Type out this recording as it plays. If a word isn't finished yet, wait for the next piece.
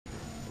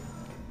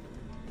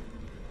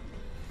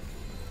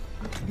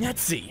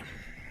Let's see.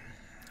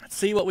 Let's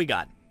see what we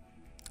got.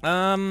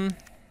 Don't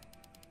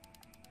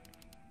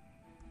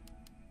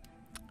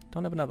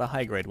have another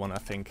high grade one, I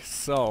think.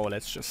 So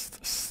let's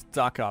just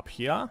stock up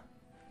here.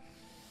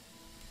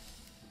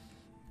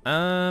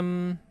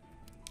 Okay,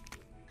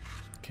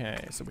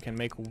 so we can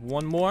make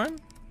one more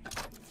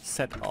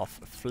set of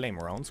flame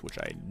rounds, which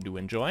I do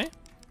enjoy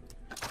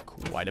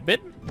quite a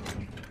bit.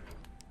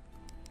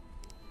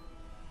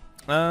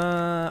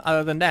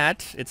 Other than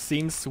that, it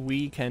seems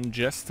we can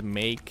just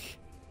make...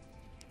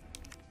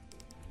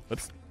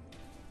 Whoops.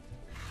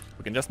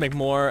 We can just make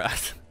more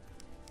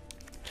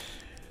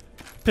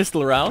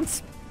pistol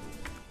rounds.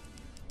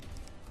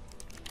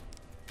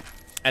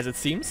 As it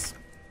seems.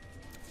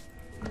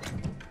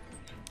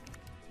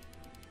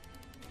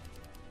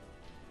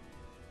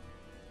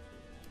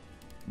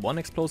 One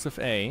explosive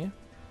A.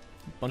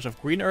 Bunch of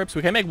green herbs.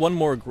 We can make one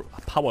more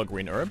power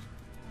green herb.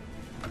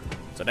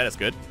 So that is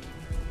good.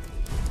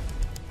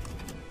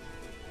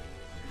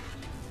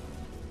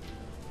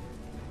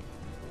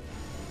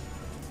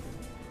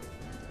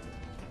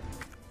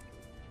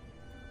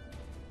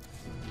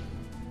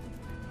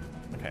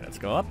 Okay, let's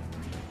go up.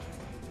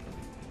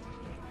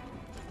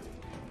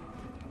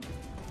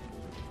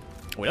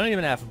 We don't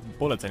even have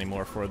bullets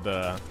anymore for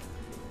the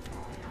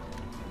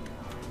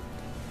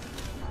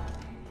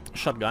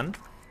shotgun.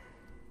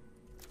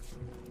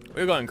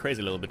 We're going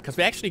crazy a little bit, because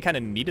we actually kind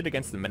of need it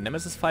against the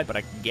Nemesis fight, but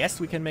I guess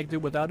we can make do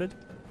without it.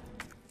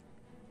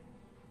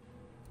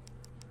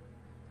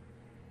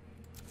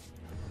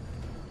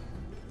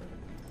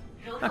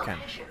 Okay.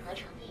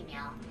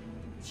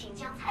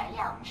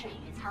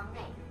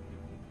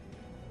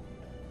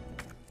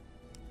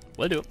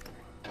 Will do.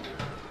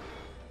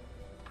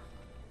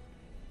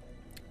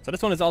 So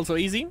this one is also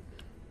easy.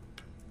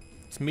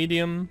 It's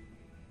medium,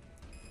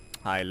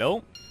 high,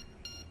 low.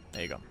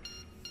 There you go.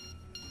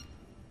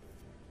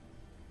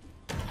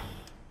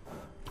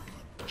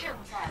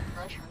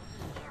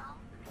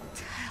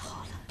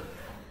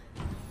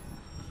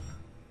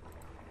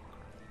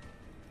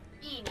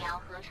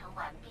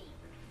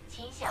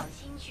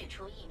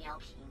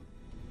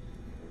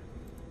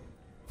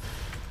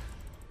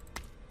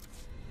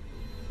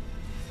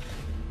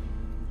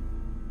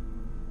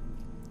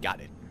 Got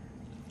it.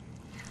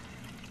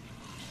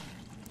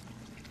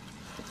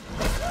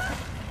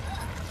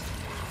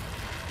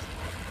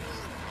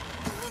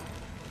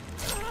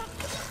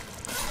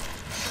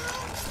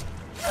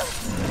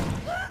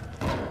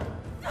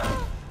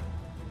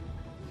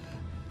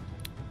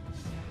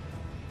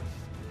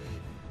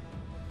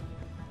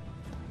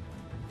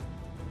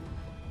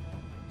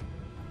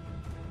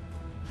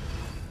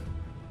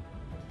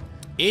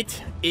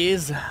 It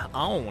is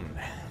on.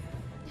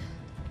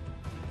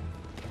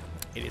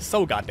 It is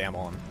so goddamn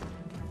on.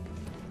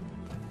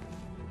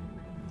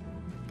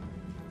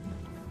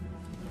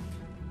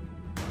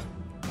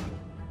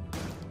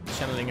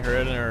 Channeling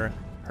her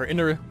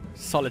inner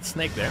solid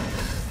snake there.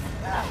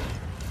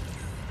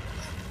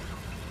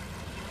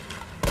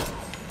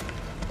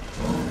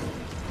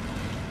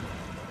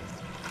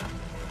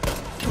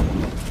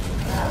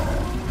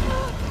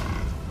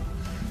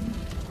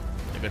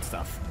 The good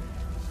stuff.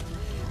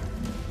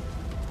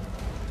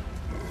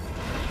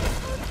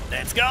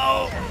 Let's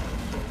go!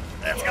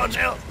 Let's go,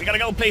 Jill! We gotta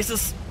go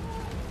places!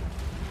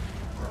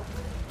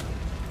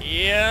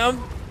 Yeah!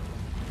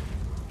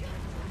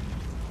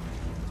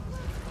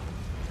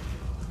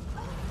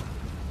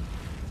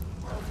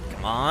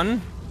 Come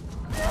on!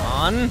 Come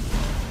on!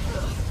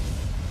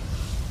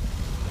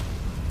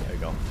 There we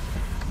go.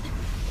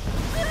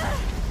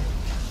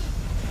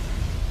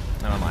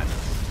 Never mind.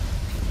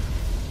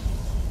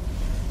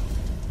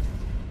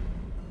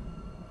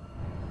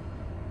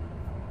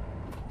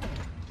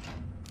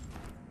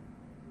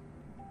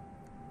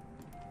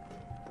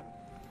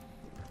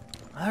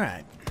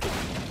 Alright.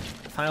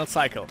 Final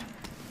cycle.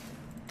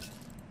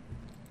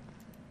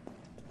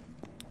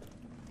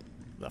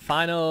 The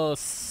final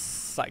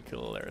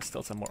cycle. There's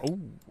still some more. Oh,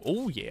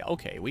 oh yeah.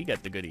 Okay, we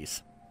get the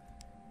goodies.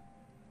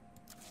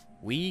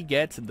 We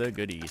get the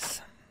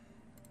goodies.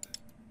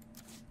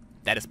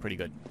 That is pretty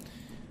good.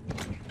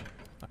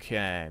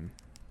 Okay.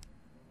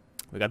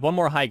 We got one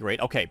more high grade.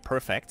 Okay,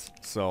 perfect.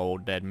 So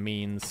that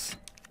means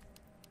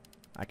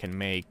I can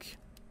make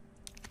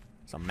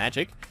some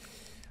magic.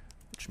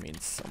 Which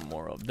means some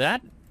more of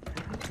that.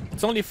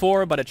 It's only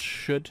 4, but it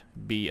should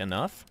be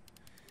enough.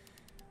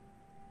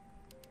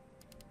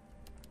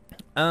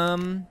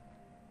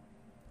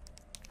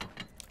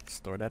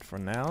 Store that for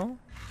now.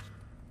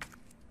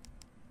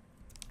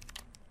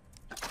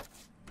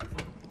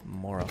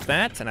 More of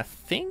that, and I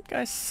think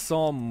I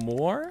saw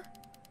more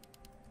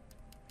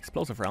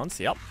explosive rounds.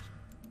 Yep.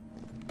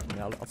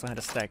 I also had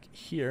a stack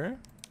here.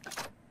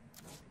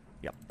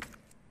 Yep.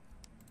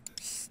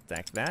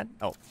 Stack that.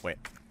 Oh, wait.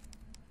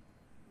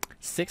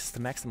 6th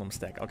maximum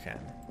stack, okay.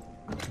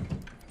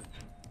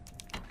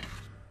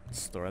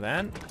 Store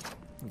that.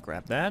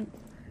 Grab that.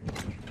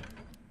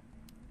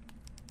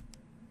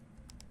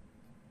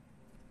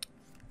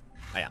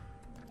 Oh yeah,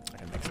 I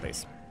can make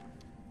space.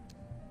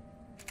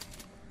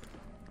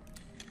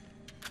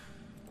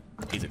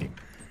 Easily.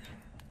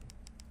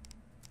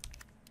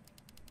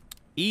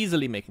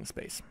 Easily making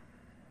space.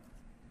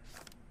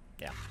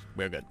 Yeah,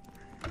 we're good.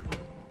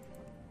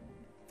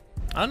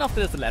 I don't know if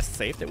this is the last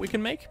save that we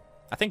can make.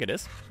 I think it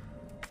is.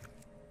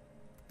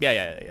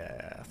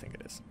 Yeah, I think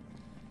it is.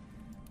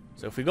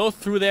 So if we go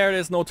through there,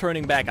 there's no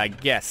turning back, I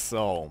guess.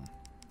 So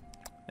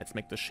let's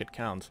make this shit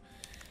count.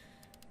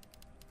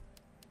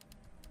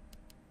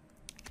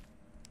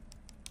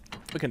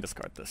 We can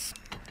discard this.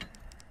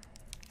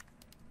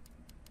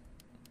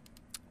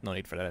 No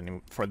need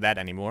for that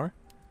anymore.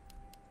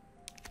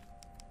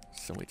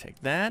 So we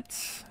take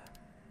that.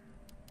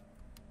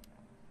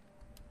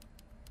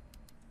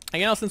 And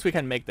you know, since we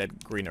can make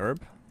that green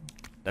herb,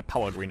 that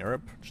power green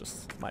herb,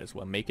 just might as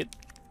well make it.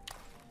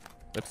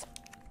 Whoops.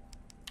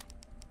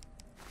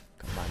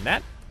 Combine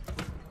that.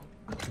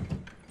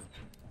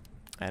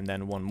 And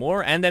then one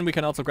more. And then we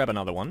can also grab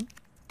another one.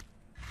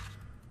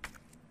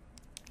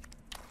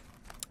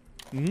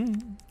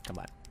 Come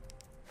on.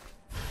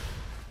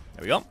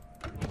 There we go.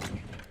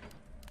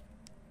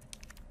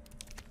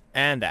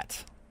 And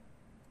that.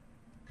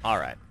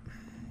 Alright.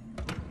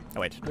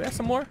 Oh wait, do we have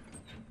some more?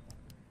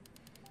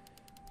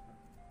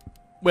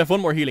 We have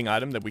one more healing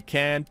item that we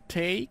can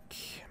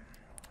take.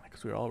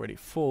 Because we're already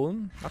full.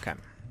 Okay.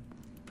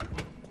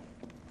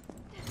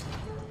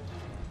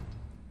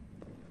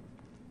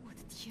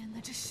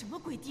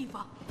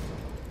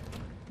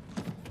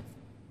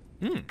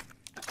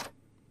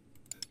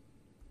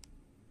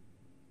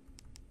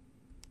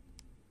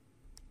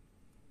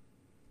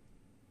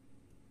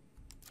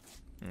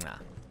 Nah.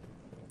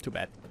 Too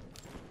bad.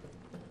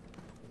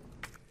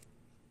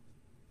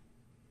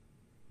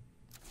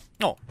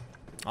 Oh.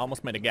 I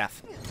almost made a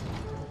gaffe.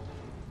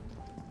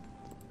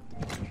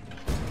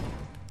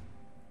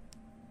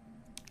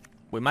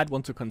 We might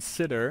want to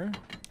consider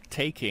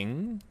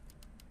taking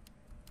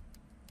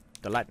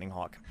the Lightning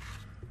Hawk.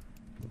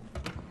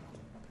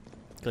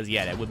 Because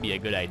yeah, that would be a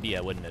good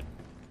idea, wouldn't it?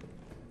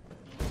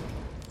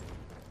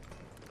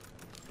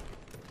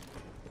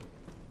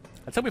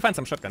 Let's hope we find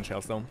some shotgun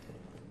shells though.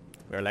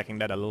 We're lacking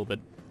that a little bit.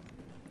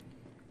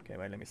 Okay,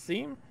 wait, let me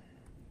see.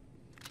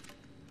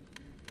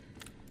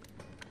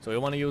 So we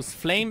want to use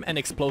flame and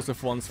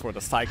explosive ones for the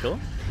cycle.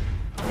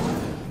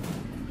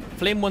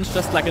 Flame ones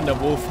just like in the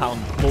wolf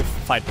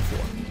fight before.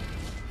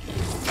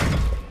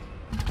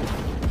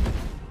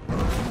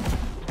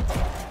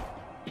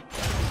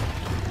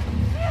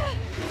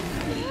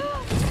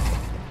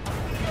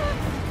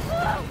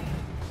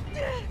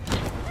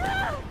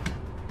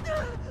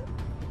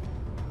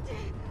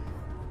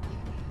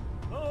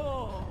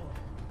 Oh,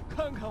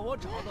 看看我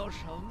找到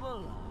什么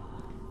了！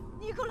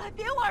尼克莱，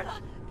别玩了。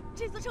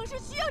 这座城市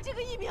需要这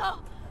个疫苗，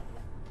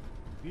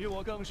比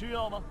我更需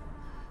要吗？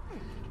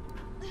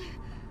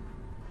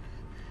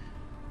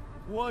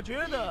我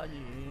觉得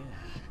你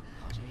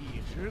好像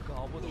一直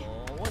搞不懂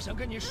我想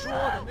跟你说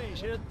的那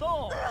些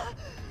道理。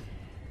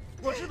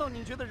我知道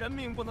你觉得人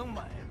命不能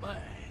买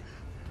卖，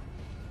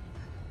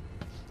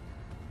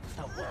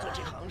但我做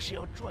这行是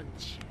要赚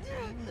钱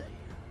的呀。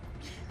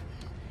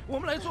我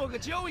们来做个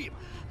交易吧，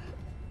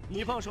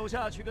你放手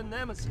下去跟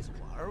Nemesis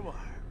玩玩。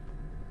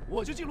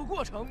 我就记录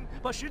过程，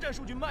把实战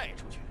数据卖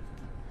出去。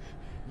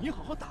你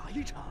好好打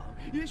一场，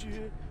也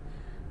许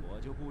我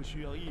就不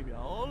需要疫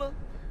苗了，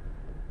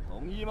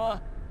同意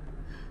吗？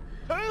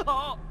很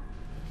好。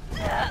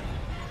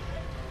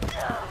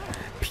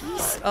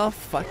Piece of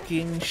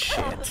fucking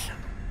shit.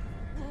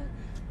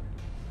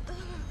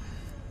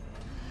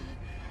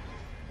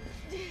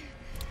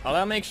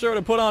 I'll make sure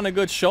to put on a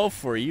good show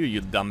for you,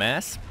 you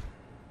dumbass.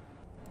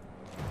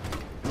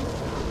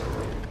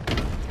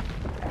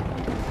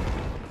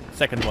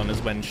 Second one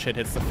is when shit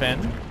hits the fan.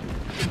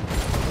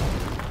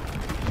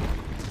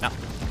 No.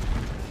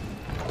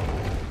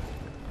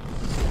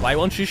 Why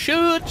won't you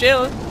shoot,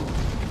 Jill?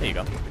 There you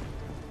go.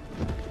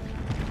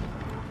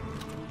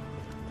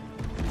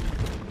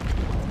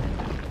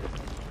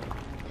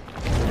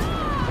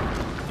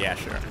 Yeah,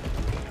 sure.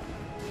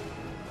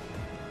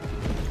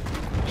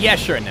 Yeah,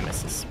 sure,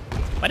 Nemesis.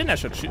 Why didn't I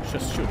just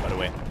shoot, by the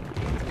way?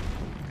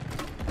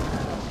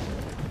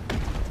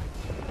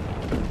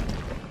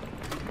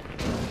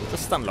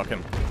 Just stun lock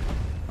him.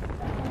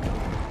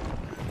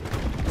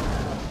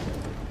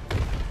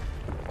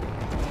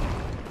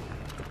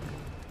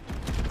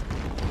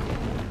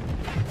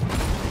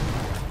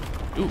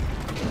 Ooh.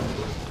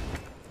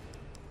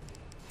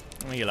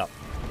 Let me heal up.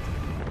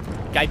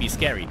 Guy be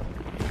scary.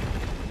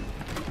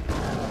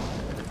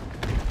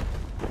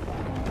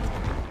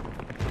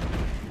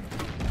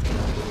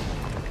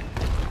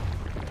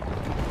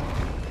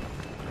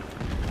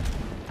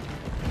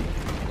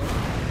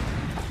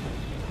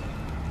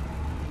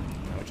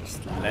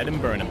 Let him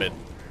burn a bit.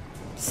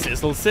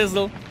 Sizzle,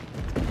 sizzle.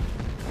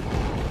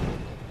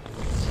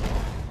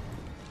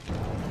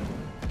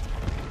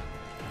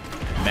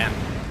 Bam.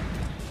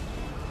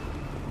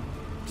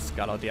 Just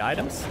got all the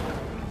items.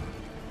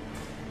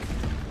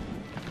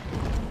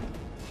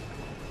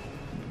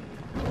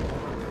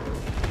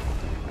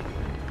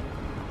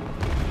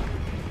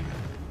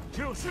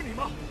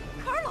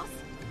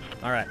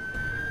 All right.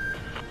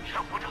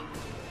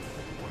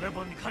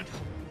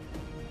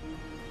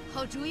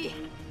 好主意。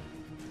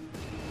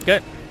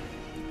 Good.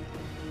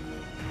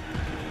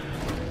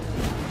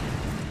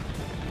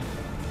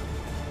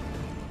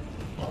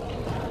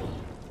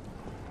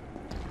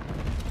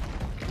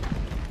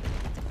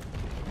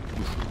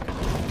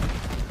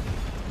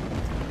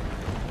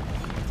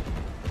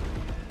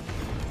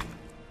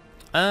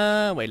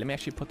 Wait, let me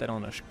actually put that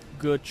on a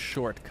good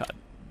shortcut.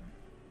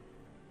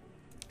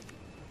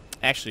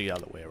 Actually, the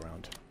other way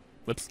around.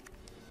 Whoops.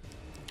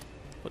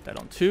 Put that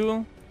on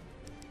 2.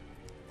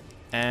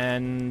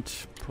 And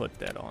put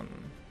that on...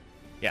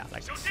 Yeah,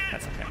 like this.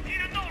 That's okay.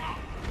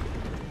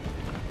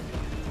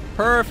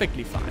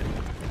 Perfectly fine.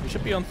 We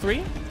should be on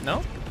 3?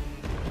 No?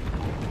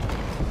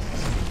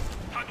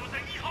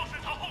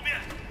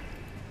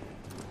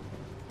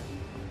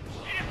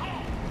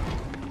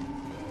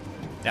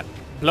 Yep.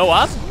 Blow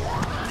up?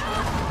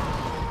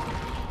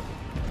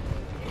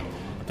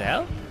 What the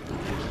hell?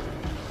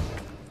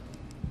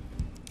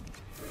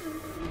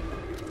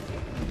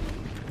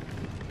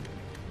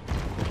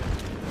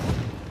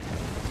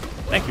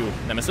 Thank you,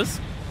 Nemesis.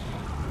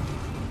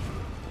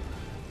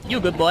 You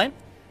good boy.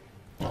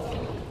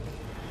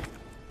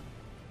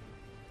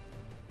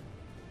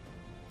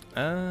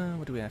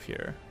 What do we have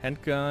here?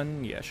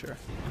 Handgun? Yeah, sure.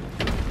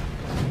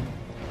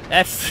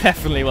 That's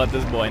definitely what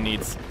this boy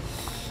needs.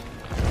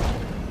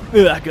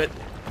 Ugh, good.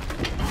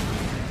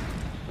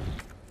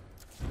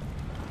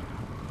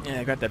 Yeah,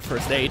 I got that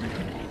first aid.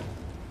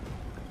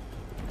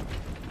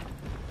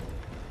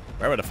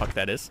 Wherever the fuck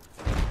that is.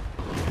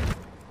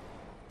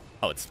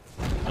 Oh, it's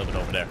a little bit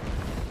over there.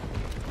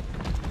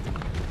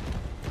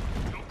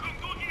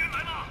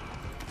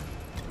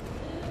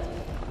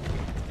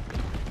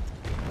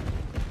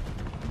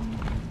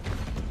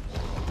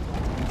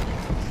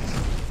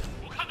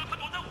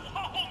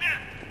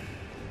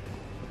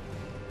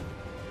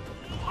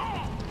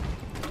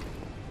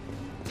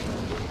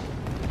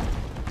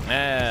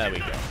 There we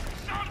go.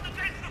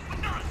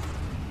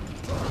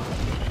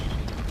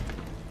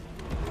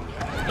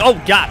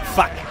 Oh god,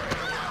 fuck.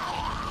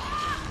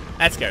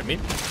 That scared me.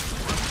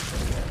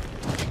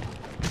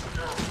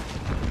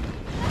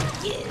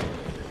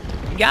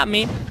 You got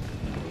me.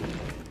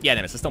 Yeah,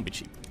 Nemesis, don't be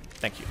cheap.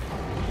 Thank you.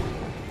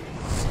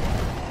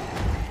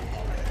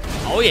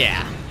 Oh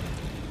yeah.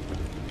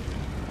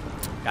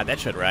 Got that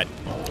shit right.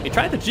 He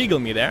tried to jiggle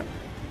me there.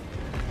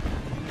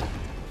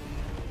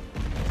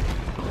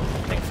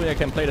 Thankfully I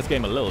can play this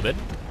game a little bit.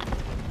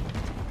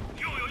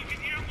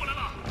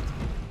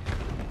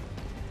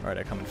 Where are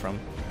they coming from?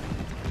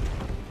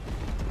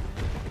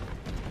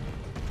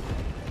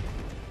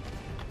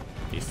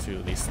 These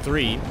 2, these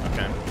 3.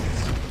 Okay.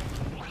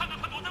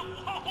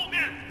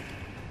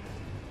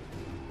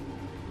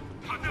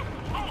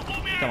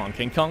 Come on,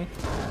 King Kong.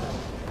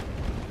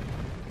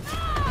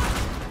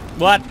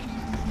 What?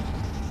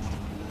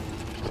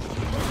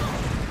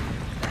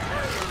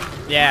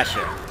 Yeah,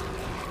 sure.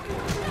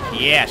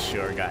 Yeah,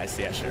 sure, guys.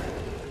 Yeah, sure.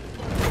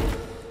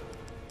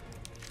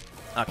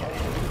 Okay.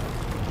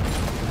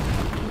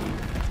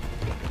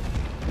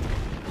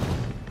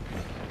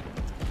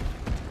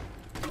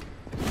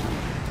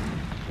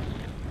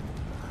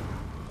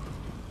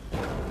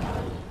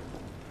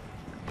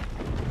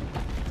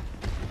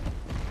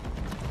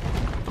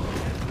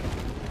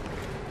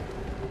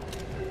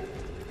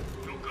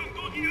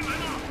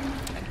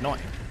 Annoying.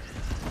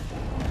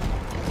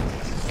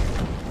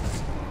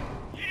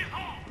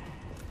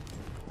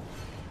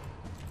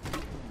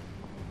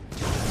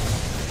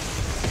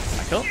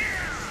 Cycle.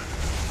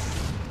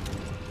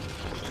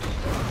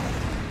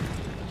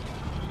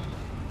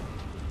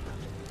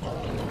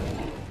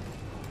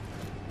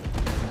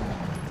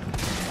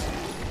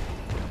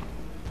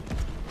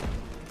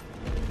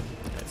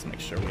 Let's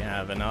make sure we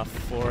have enough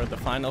for the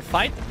final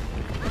fight.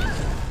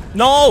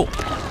 No!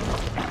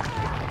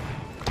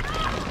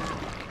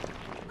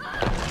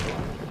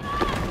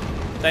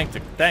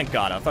 Thank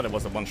God, I thought it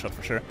was a one-shot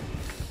for sure.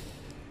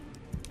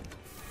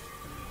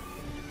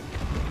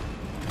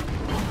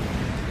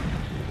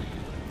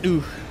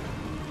 Ooh.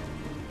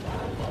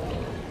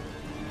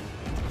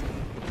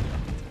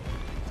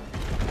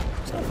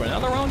 So for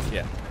another round?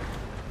 Yeah.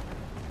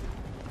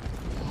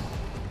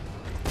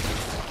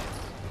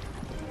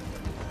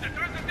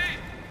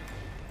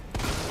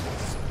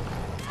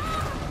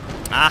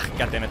 Ah,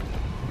 goddammit.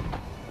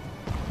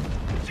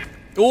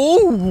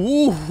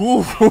 Ooh.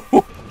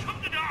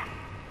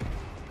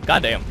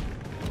 Goddamn.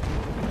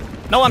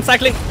 No, I'm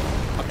cycling.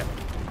 Okay.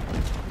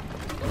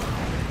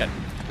 Good.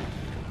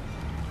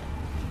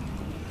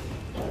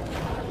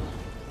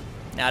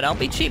 Now, don't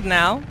be cheap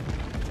now.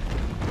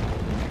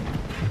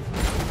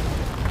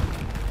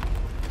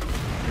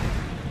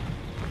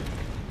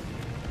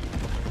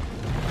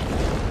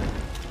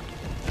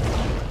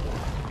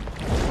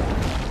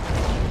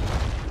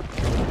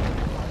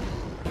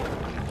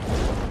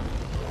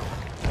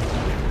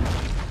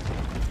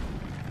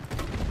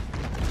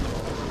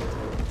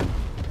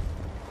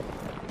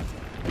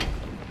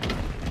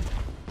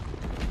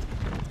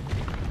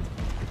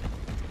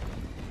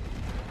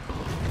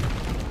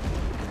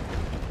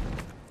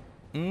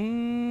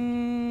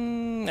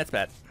 That's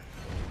bad.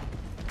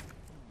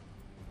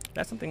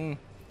 That's something...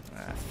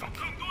 fuck.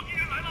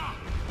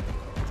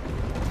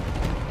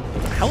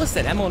 How is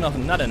that ammo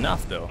not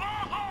enough, though?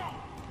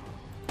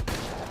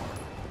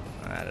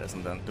 That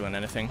isn't doing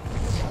anything.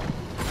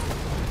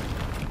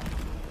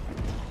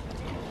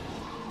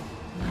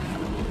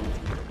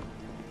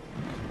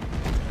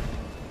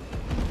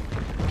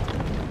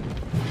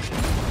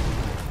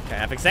 Okay, I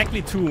have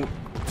exactly two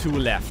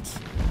left.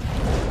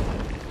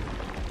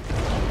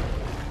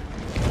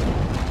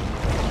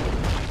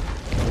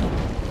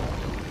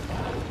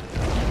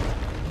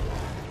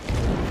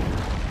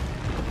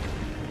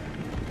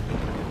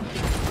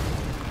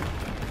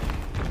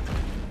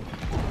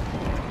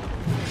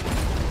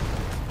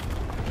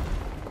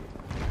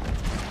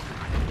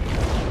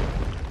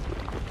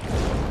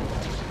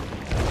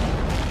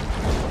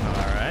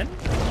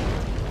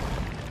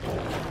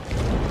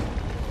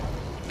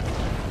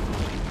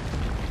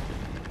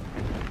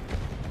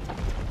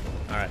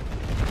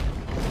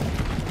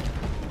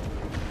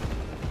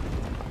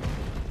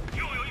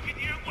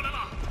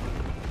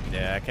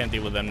 Yeah, I can't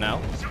deal with them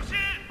now.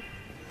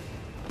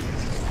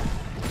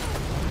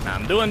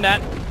 I'm doing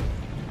that.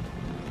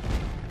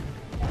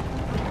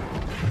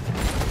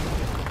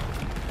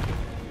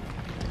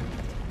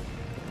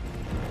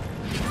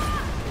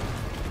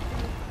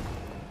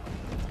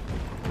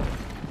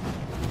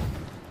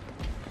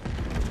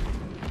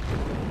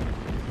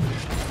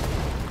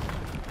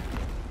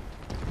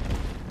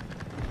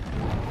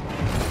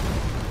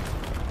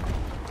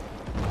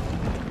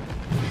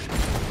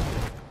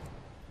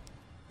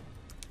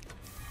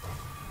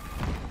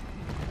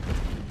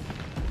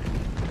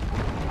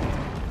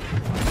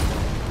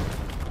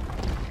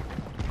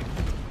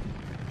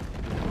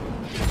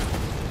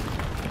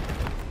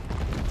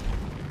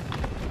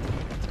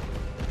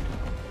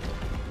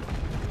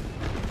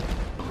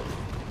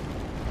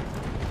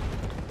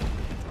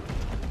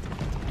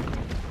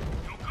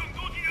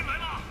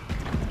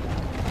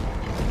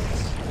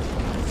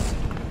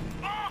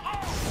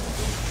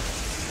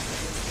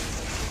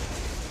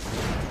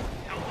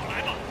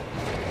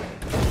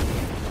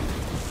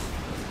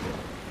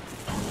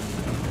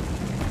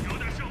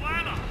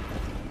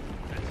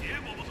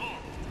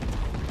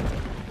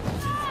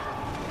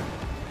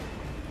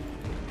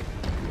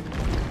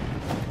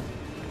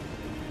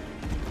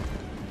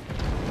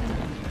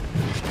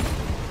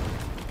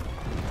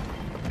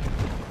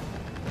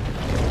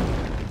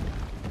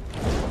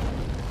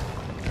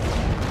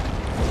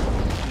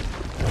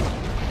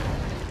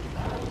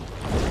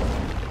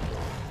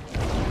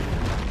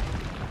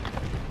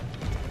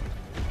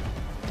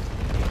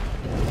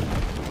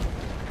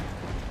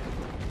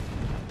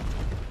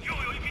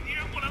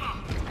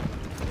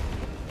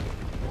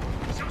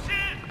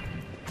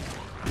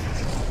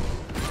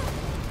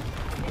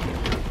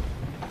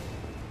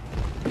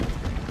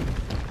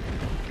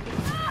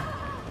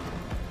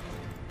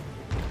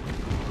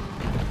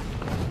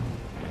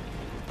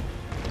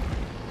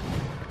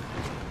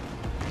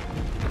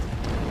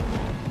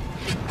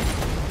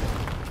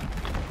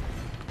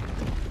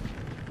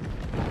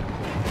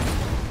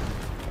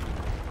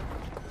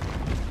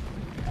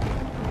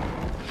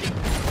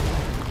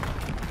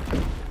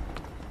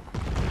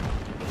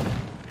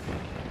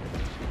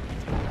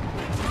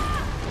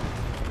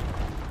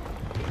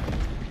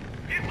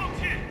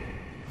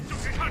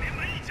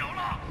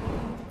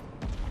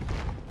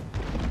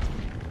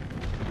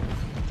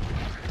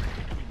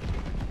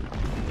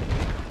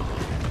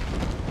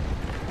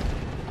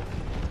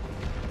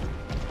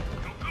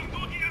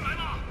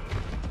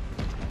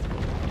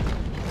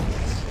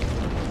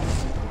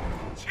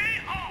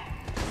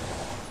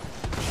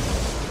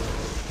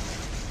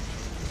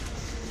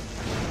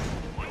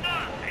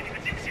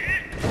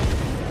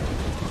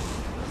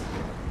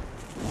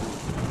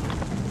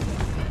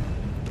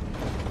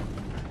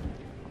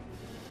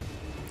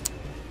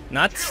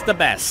 Not the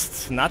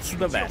best. Not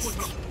the best.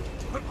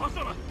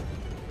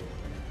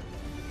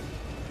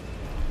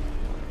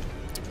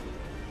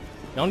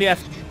 We only have,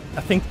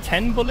 I think,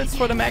 10 bullets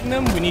for the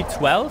Magnum. We need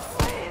 12.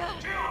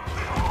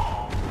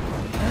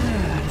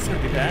 This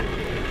could be bad.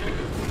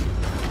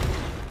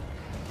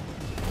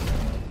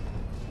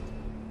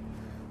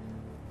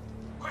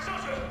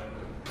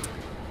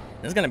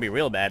 This is gonna be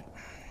real bad.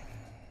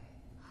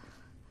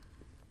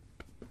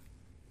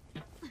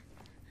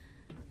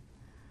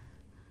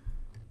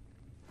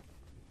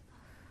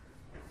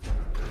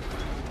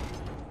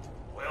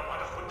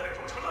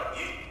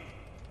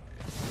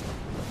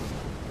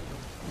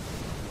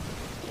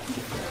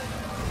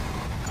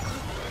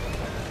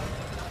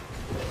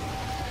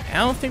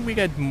 I don't think we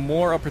get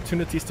more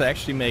opportunities to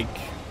actually make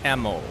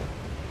ammo,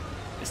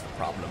 is the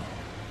problem.